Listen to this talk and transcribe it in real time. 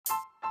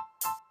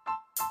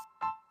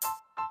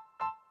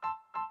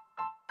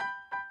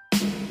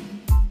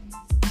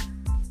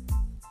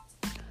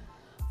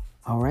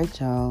All right,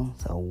 y'all.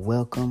 So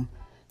welcome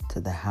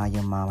to the How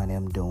Your Mama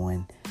Them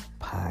Doing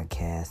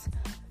podcast,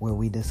 where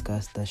we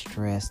discuss the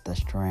stress, the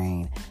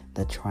strain,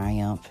 the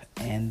triumph,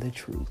 and the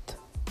truth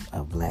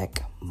of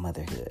Black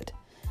motherhood.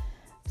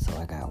 So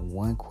I got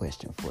one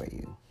question for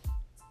you.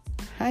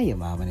 How your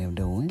mama them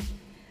doing?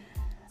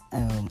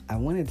 I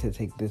wanted to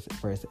take this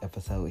first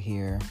episode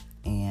here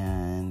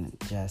and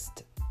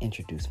just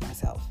introduce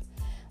myself.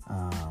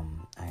 I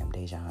am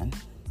Dejan.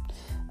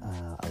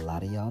 A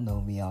lot of y'all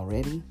know me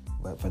already,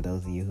 but for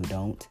those of you who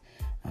don't,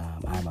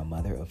 I'm a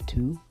mother of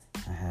two.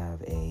 I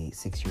have a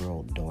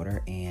 6-year-old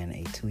daughter and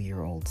a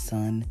 2-year-old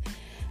son.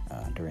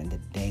 During the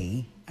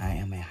day, I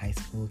am a high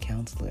school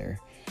counselor.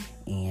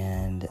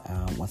 And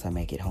once I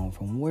make it home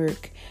from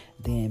work,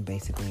 then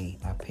basically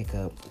I pick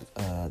up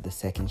the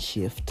second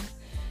shift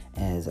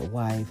as a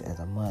wife, as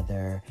a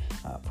mother,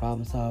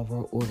 problem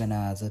solver,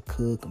 organizer,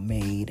 cook,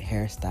 maid,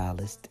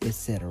 hairstylist,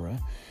 etc.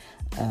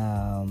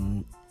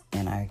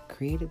 And I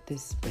created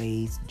this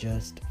space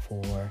just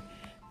for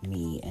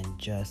me and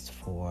just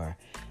for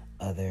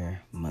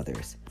other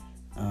mothers.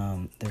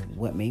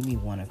 What made me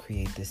want to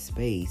create this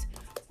space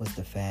was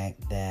the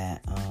fact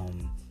that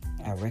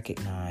I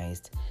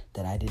recognized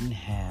that I didn't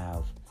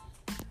have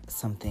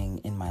something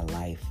in my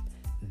life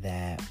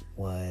that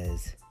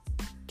was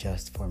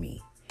just for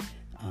me.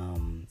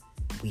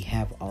 We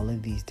have all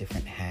of these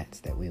different hats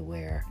that we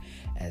wear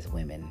as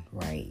women,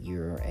 right?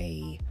 You're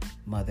a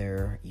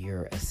mother,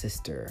 you're a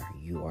sister,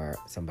 you are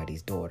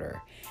somebody's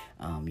daughter,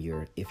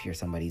 if you're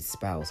somebody's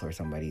spouse or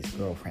somebody's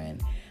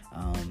girlfriend,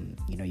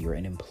 you're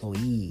an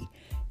employee,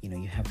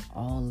 you have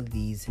all of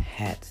these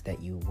hats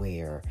that you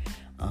wear,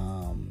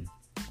 and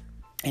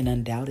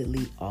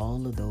undoubtedly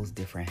all of those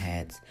different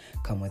hats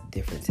come with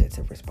different sets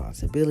of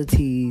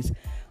responsibilities.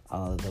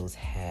 All of those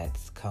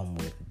hats come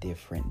with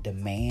different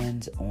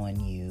demands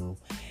on you.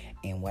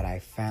 And what I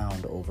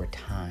found over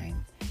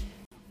time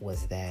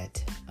was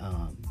that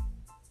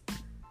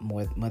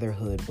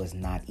motherhood was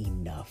not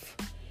enough.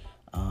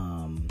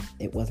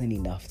 It wasn't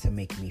enough to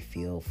make me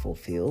feel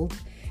fulfilled.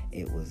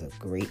 It was a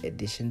great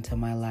addition to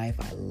my life.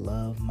 I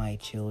love my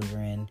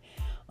children.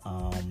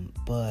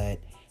 But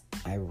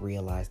I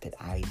realized that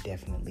I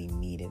definitely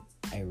needed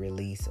a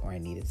release, or I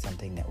needed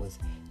something that was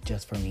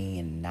just for me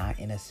and not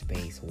in a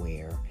space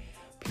where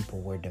people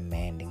were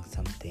demanding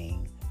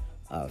something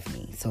of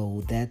me.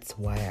 So that's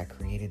why I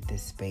created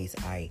this space.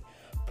 I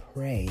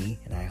pray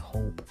and I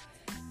hope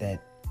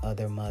that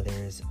other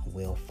mothers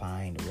will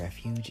find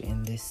refuge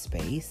in this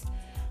space,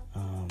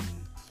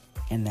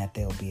 and that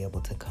they'll be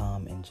able to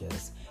come and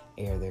just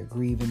air their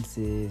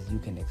grievances. You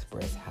can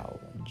express how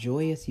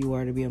joyous you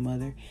are to be a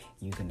mother.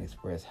 You can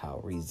express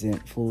how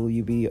resentful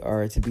you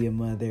are to be a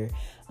mother.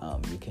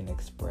 You can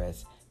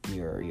express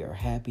your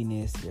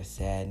happiness, your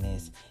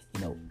sadness,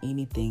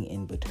 anything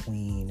in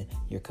between,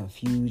 your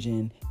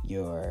confusion,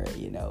 your,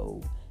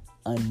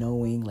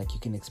 unknowing. Like, you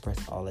can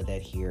express all of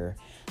that here.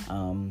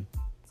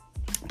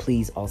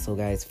 Please also,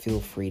 guys, feel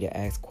free to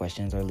ask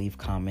questions or leave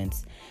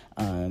comments.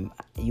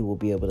 You will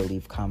be able to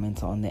leave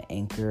comments on the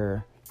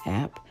Anchor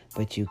app,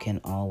 but you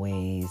can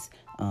always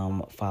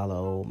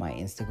follow my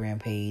Instagram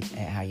page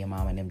at How Your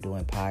Mama Them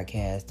Doing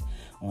Podcast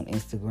on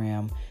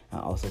Instagram. I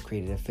also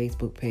created a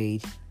Facebook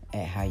page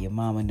at How Your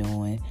Mama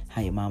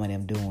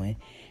Them Doing.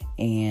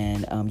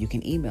 And you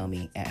can email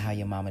me at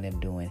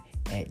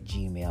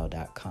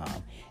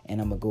howyourmamathemdoing@gmail.com.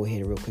 And I'm going to go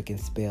ahead real quick and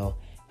spell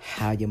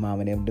How Your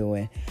Mama Them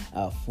Doing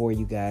for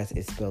you guys.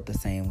 It's spelled the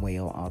same way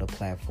on all the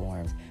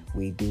platforms.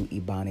 We do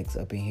Ebonics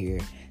up in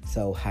here.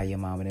 So How Your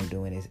Mama Them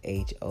Doing is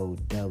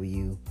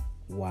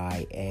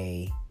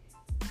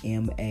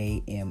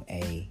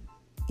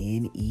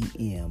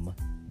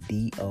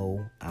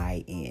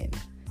HOWYAMAMANEMDOIN.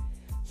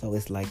 So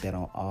it's like that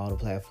on all the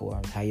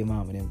platforms. How Your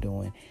Mama Them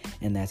Doing,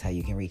 and that's how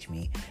you can reach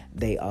me.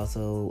 They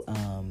also,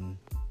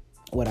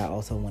 what I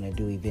also want to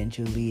do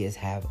eventually is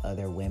have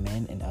other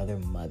women and other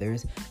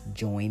mothers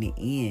join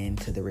in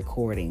to the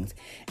recordings.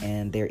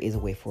 And there is a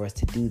way for us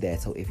to do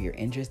that. So if you're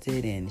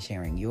interested in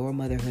sharing your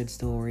motherhood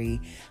story,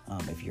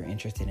 if you're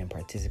interested in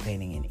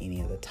participating in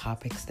any of the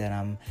topics that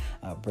I'm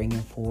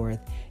bringing forth,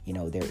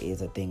 there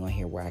is a thing on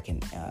here where I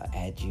can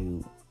add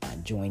you,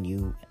 join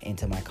you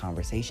into my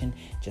conversation.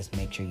 Just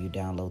make sure you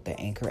download the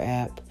Anchor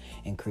app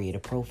and create a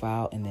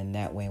profile, and then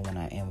that way when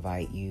I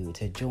invite you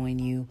to join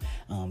you'll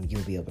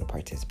be able to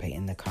participate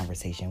in the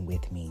conversation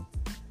with me.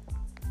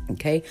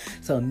 Okay,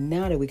 so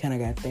now that we kind of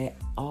got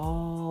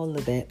all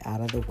of that out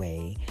of the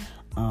way,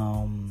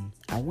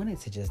 I wanted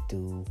to just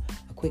do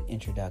a quick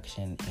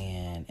introduction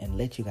and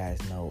let you guys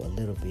know a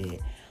little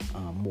bit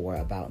more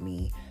about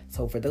me.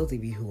 So for those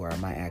of you who are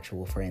my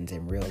actual friends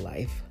in real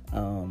life,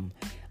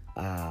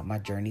 my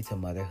journey to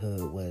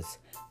motherhood was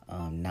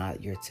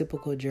not your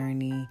typical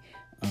journey.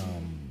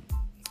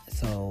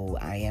 So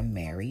I am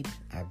married.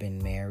 I've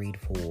been married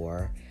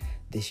for,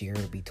 this year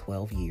it'll be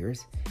 12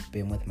 years.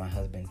 Been with my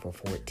husband for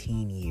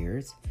 14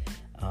 years.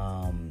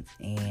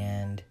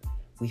 And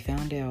we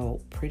found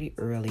out pretty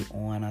early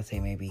on, I'd say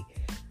maybe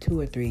 2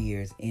 or 3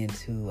 years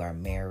into our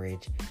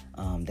marriage,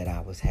 that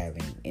I was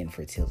having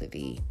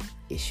infertility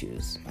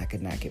issues. I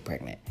could not get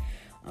pregnant.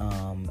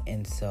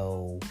 And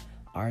so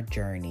our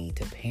journey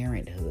to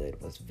parenthood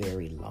was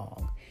very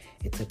long.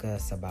 It took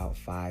us about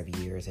 5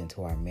 years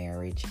into our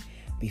marriage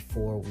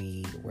before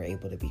we were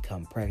able to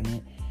become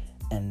pregnant.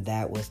 And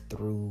that was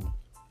through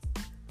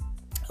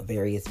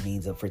various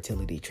means of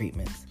fertility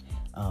treatments.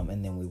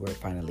 And then we were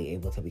finally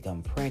able to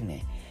become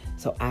pregnant.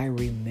 So I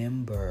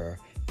remember,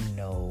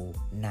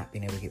 not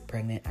being able to get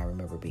pregnant. I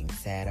remember being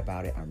sad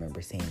about it. I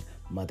remember seeing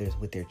mothers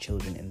with their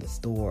children in the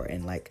store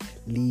and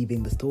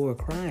leaving the store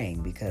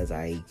crying because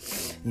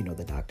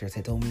the doctors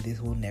had told me this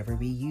will never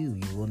be you.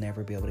 You will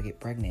never be able to get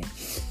pregnant.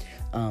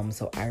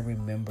 So I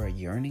remember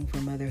yearning for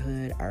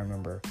motherhood. I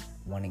remember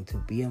wanting to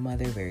be a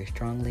mother very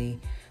strongly,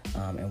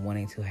 and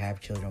wanting to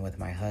have children with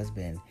my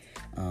husband.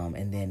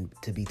 And then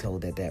to be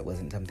told that that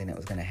wasn't something that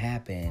was going to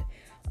happen,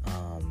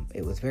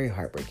 it was very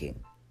heartbreaking.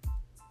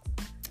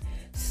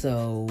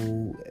 So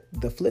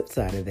the flip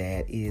side of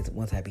that is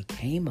once I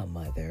became a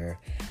mother,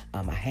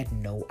 I had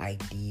no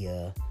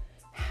idea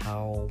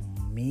how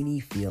many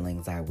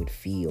feelings I would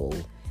feel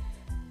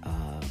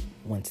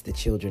once the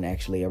children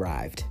actually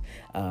arrived.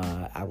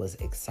 I was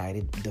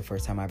excited the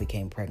first time I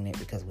became pregnant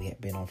because we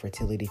had been on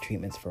fertility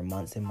treatments for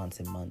months and months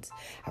and months.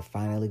 I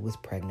finally was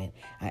pregnant.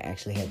 I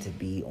actually had to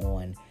be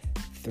on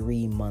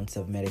 3 months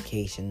of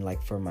medication,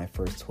 for my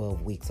first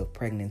 12 weeks of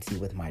pregnancy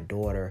with my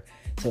daughter,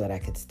 so that I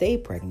could stay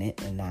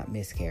pregnant and not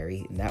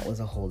miscarry. And that was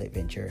a whole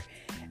adventure.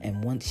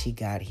 And once she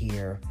got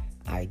here,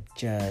 I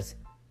just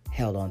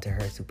held on to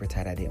her super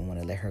tight. I didn't want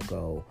to let her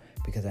go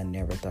because I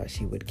never thought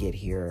she would get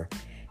here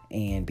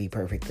and be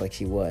perfect like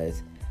she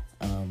was.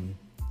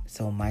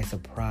 So my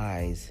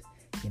surprise,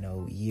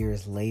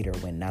 years later,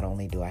 when not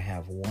only do I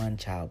have one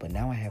child, but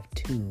now I have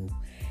 2,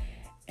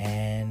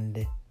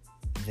 and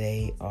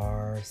they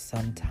are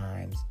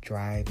sometimes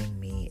driving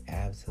me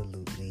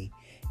absolutely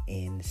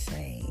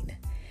insane.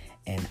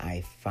 And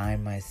I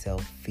find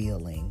myself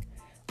feeling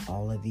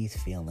all of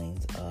these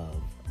feelings of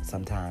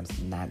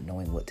sometimes not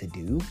knowing what to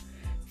do,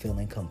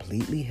 feeling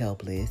completely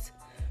helpless,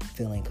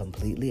 feeling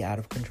completely out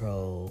of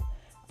control,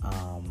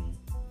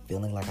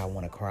 feeling like I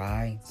want to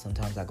cry.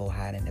 Sometimes I go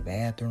hide in the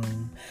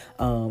bathroom.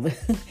 I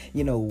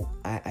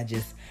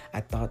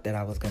thought that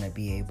I was going to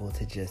be able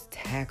to just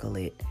tackle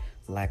it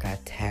like I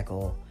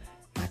tackle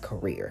my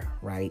career,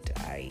 right?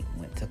 I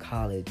went to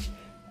college.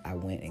 I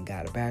went and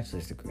got a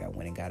bachelor's degree. I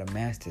went and got a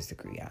master's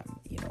degree.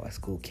 I'm, a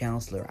school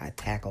counselor. I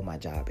tackle my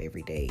job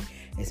every day.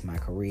 It's my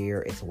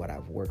career. It's what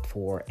I've worked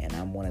for. And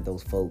I'm one of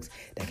those folks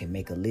that can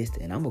make a list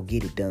and I'm going to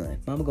get it done.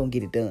 I'm going to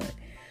get it done.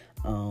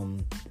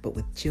 But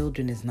with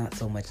children, it's not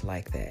so much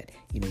like that.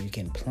 You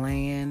can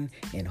plan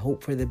and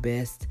hope for the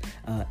best.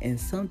 And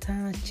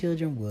sometimes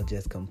children will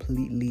just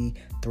completely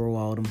throw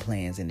all them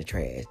plans in the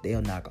trash.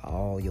 They'll knock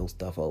all your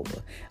stuff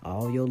over.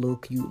 All your little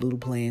cute little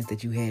plans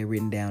that you had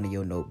written down in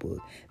your notebook.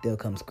 They'll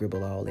come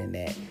scribble all in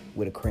that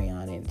with a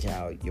crayon, and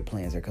child, your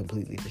plans are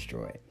completely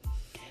destroyed.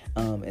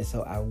 And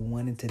so I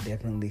wanted to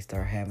definitely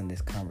start having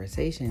this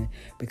conversation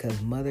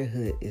because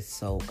motherhood is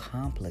so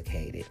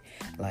complicated.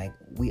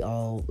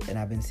 And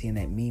I've been seeing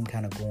that meme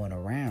kind of going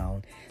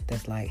around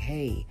that's like,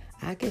 hey,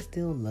 I can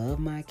still love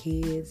my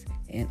kids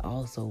and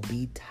also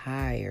be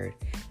tired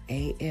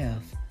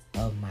AF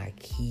of my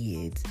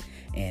kids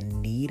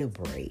and need a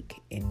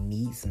break and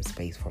need some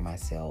space for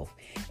myself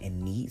and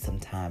need some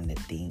time to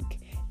think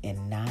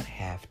and not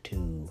have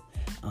to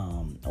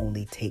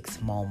only take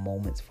small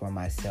moments for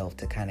myself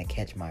to kind of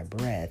catch my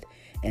breath,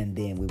 and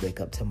then we wake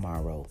up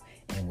tomorrow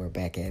and we're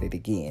back at it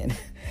again.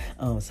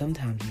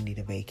 Sometimes you need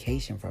a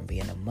vacation from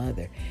being a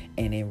mother,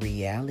 and in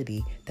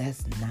reality,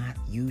 that's not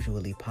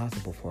usually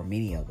possible for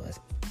many of us.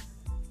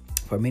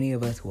 For many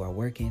of us who are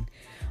working,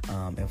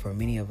 and for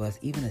many of us,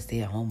 even a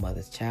stay-at-home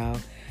mother's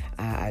child,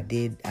 I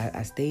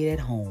stayed at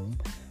home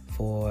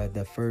for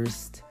the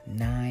first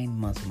 9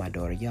 months with my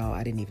daughter. Y'all,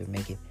 I didn't even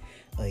make it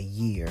a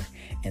year.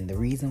 And the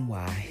reason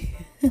why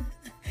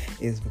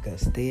is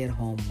because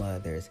stay-at-home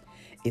mothers,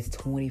 it's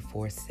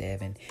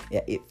 24/7.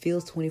 Yeah, it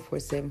feels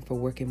 24/7 for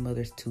working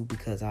mothers too,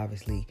 because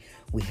obviously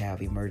we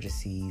have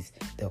emergencies.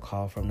 They'll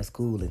call from the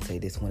school and say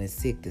this one is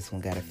sick, this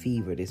one got a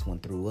fever, this one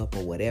threw up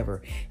or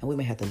whatever, and we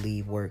may have to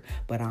leave work.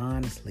 But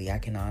I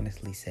can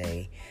honestly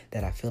say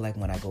that I feel like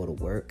when I go to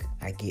work,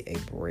 I get a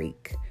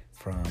break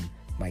from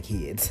my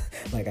kids.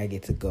 I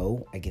get to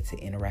go, I get to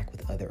interact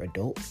with other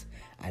adults.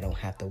 I don't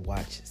have to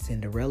watch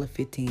Cinderella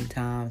 15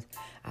 times.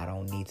 I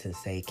don't need to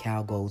say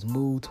cow goes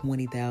moo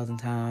 20,000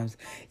 times.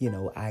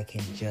 I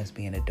can just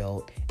be an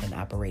adult and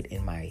operate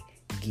in my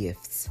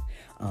gifts,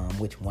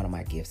 which one of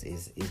my gifts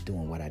is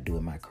doing what I do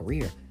in my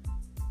career.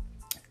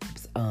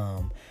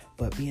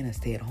 But being a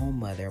stay-at-home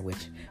mother,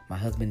 which my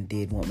husband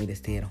did want me to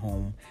stay at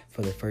home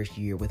for the first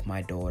year with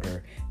my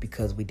daughter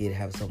because we did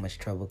have so much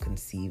trouble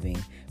conceiving,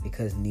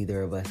 because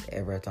neither of us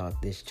ever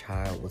thought this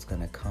child was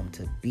going to come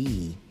to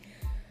be.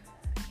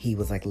 He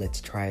was like,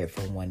 let's try it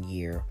for 1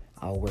 year.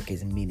 I'll work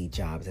as many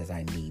jobs as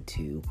I need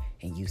to,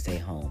 and you stay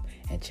home.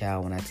 And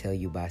child, when I tell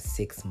you by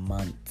 6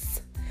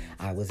 months,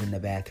 I was in the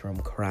bathroom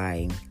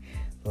crying,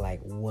 like,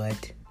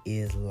 what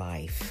is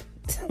life?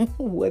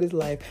 What is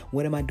life?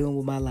 What am I doing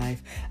with my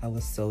life? I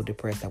was so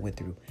depressed. I went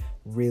through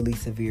really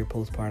severe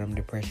postpartum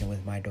depression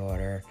with my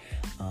daughter.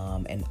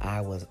 And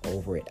I was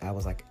over it. I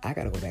was like, I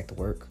gotta go back to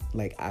work.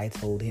 Like, I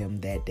told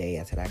him that day,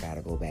 I said, I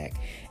gotta go back.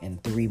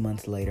 And 3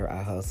 months later,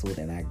 I hustled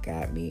and I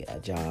got me a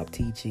job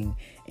teaching.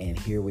 And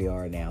here we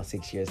are now,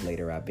 6 years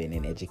later. I've been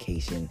in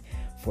education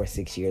for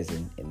 6 years,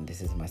 and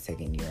this is my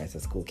second year as a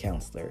school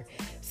counselor.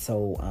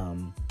 So,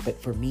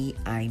 but for me,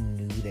 I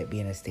knew that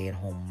being a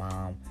stay-at-home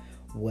mom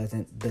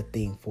wasn't the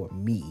thing for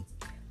me.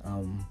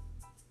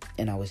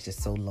 And I was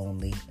just so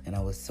lonely, and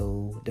I was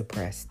so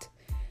depressed,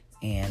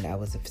 and I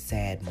was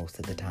sad most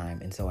of the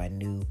time. And so I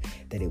knew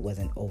that it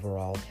wasn't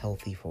overall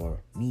healthy for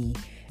me,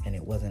 and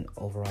it wasn't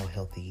overall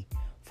healthy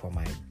for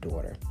my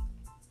daughter.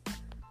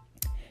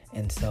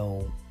 And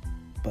so,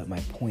 but my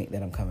point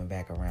that I'm coming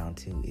back around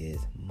to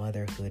is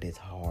motherhood is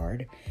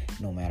hard,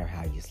 no matter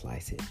how you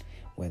slice it.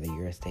 Whether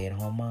you're a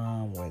stay-at-home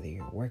mom, whether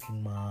you're a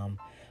working mom,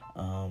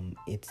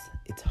 it's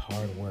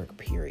hard work,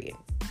 period.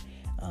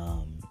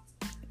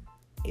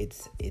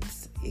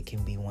 It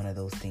can be one of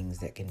those things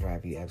that can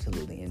drive you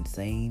absolutely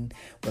insane,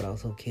 but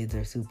also kids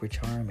are super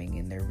charming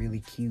and they're really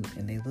cute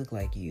and they look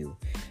like you.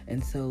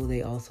 And so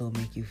they also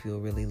make you feel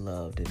really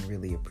loved and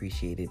really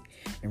appreciated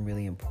and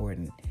really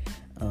important.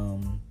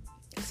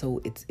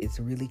 So it's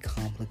really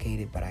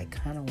complicated, but I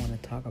kind of want to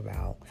talk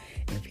about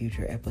in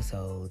future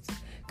episodes,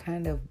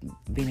 kind of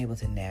being able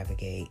to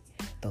navigate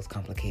those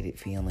complicated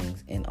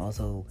feelings and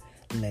also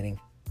letting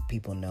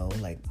people know,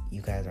 like,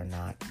 you guys are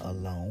not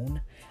alone.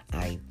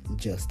 I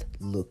just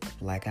look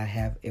like I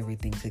have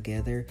everything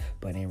together,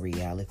 but in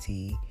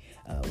reality,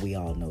 we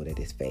all know that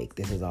it's fake.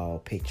 This is all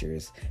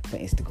pictures for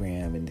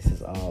Instagram, and this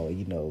is all,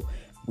 we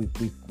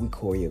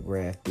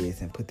choreographed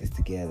this and put this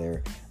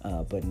together,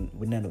 but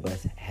none of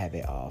us have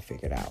it all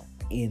figured out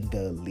in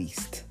the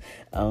least.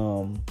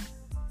 And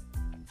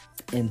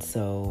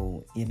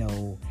so,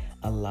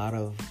 a lot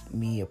of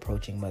me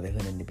approaching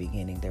motherhood in the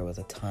beginning, there was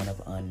a ton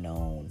of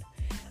unknown.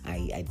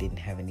 I didn't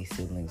have any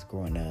siblings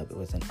growing up. I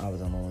was an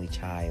only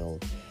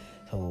child,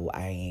 so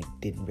I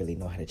didn't really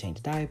know how to change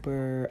a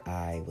diaper.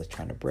 I was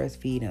trying to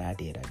breastfeed, and I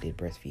did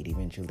breastfeed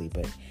eventually,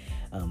 but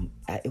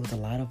it was a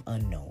lot of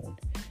unknown.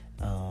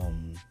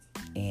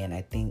 And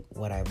I think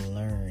what I've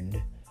learned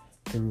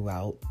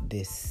throughout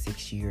this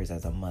 6 years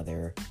as a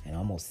mother, and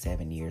almost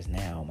 7 years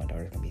now, my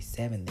daughter's gonna be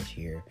 7 this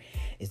year,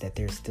 is that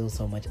there's still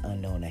so much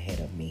unknown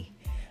ahead of me.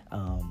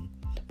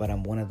 But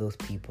I'm one of those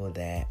people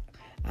that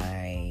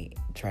I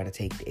try to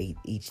take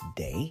each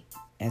day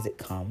as it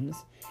comes.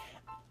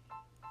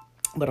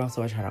 But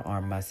also I try to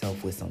arm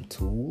myself with some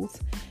tools.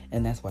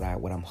 And that's what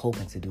I'm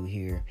hoping to do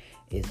here,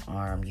 is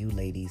arm you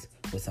ladies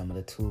with some of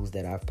the tools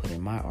that I've put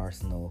in my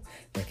arsenal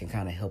that can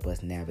kind of help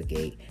us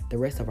navigate the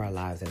rest of our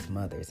lives as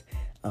mothers.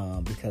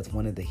 Because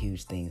one of the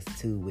huge things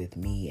too with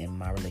me and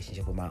my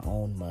relationship with my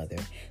own mother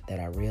that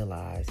I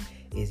realized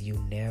is you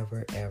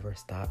never ever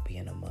stop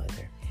being a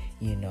mother.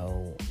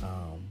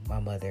 My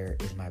mother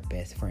is my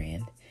best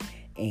friend,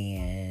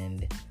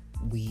 and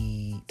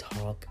we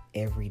talk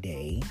every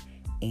day.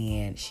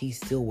 And she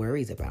still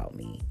worries about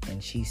me,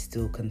 and she's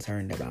still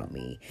concerned about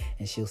me,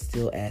 and she'll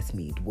still ask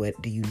me, what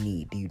do you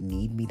need? Do you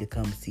need me to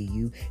come see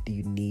you? Do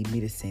you need me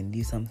to send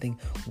you something?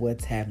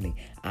 What's happening?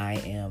 I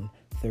am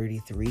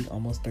 33,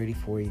 almost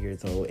 34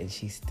 years old, and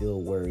she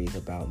still worries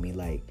about me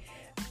like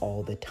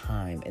all the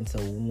time. And so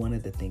one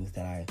of the things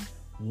that I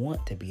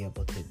want to be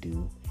able to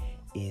do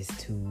is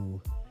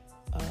to,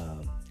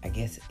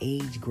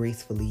 age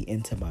gracefully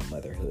into my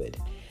motherhood.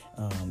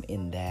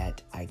 In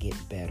that I get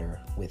better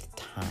with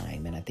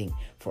time. And I think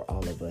for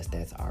all of us,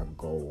 that's our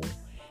goal,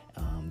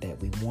 that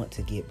we want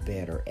to get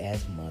better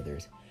as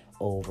mothers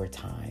over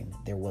time.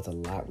 There was a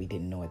lot we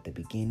didn't know at the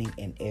beginning,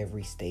 and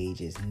every stage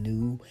is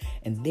new.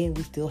 And then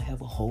we still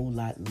have a whole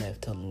lot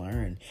left to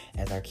learn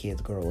as our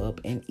kids grow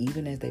up, and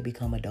even as they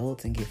become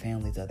adults and get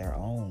families of their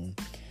own.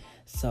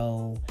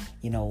 So,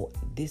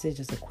 this is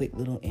just a quick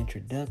little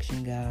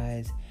introduction,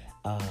 guys.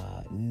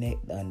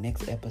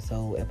 Next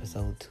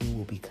episode 2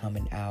 will be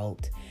coming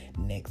out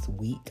next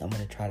week. I'm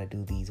going to try to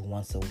do these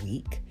once a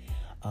week.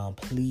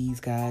 Please,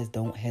 guys,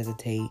 don't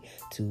hesitate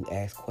to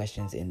ask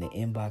questions in the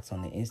inbox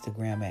on the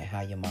Instagram at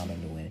How Your Mama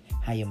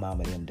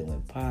Them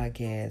Doing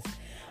podcast.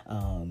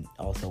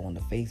 Also on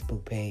the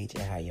Facebook page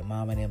at How Your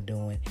Mama Them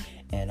Doing,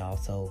 and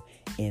also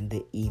in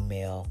the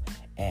email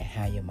at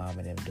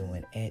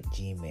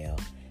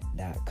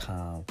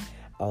howyourmamathemdoing@gmail.com.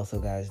 Also,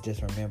 guys,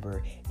 just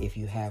remember, if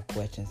you have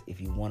questions,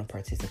 if you want to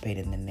participate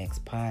in the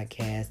next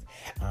podcast,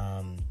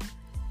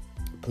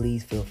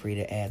 please feel free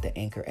to add the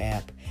Anchor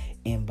app,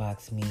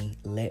 inbox me,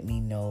 let me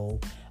know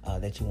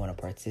that you want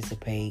to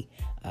participate.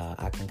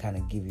 I can kind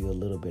of give you a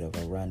little bit of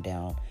a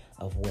rundown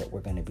of what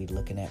we're going to be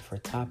looking at for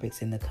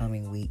topics in the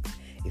coming weeks.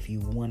 If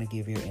you want to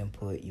give your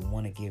input, you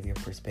want to give your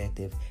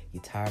perspective,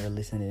 you're tired of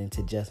listening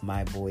to just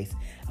my voice,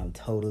 I'm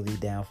totally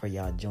down for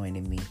y'all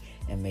joining me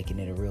and making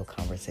it a real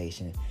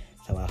conversation.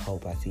 So I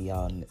hope I see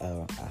y'all.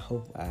 I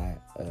hope I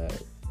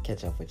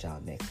catch up with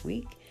y'all next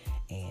week.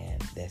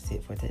 And that's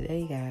it for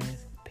today,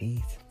 guys.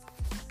 Peace.